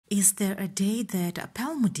Is there a day that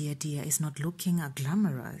Pearl Modiadie is not looking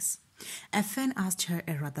glamorous? A fan asked her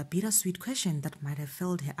a rather bittersweet question that might have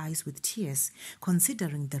filled her eyes with tears,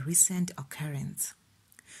 considering the recent occurrence.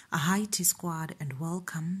 Hi Tea Squad and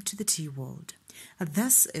welcome to the Tea World.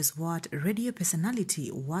 This is what radio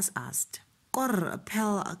personality was asked. Kor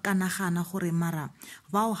Pearl ka nagana gore mara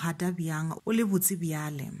ba o hata byang o le botse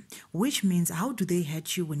byale, which means how do they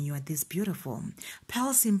hurt you when you are this beautiful?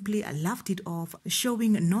 Pearl simply laughed it off,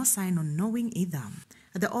 showing no sign of knowing either.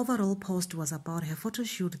 The overall post was about her photo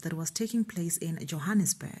shoot that was taking place in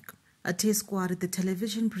Johannesburg. A Tea Squad, the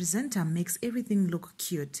television presenter, makes everything look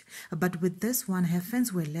cute, but with this one, her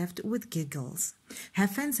fans were left with giggles. Her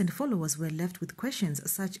fans and followers were left with questions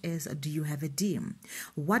such as, do you have a D?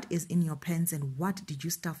 What is in your pants and what did you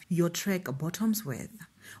stuff your track bottoms with?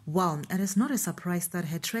 Well, it is not a surprise that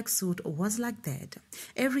her tracksuit was like that.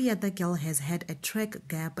 Every other girl has had a track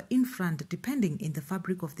gap in front depending in the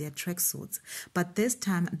fabric of their tracksuits, but this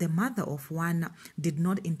time the mother of one did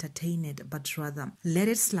not entertain it but rather let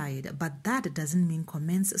it slide, but that doesn't mean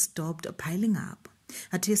comments stopped piling up.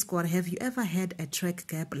 A Tea Squad, have you ever had a track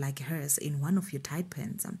gap like hers in one of your tight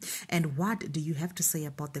pants? And what do you have to say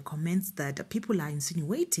about the comments that people are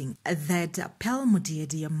insinuating that Pearl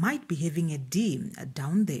Modiadie might be having a D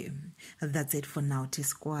down there? That's it for now, Tea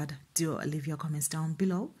Squad. Do leave your comments down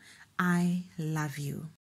below. I love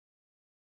you.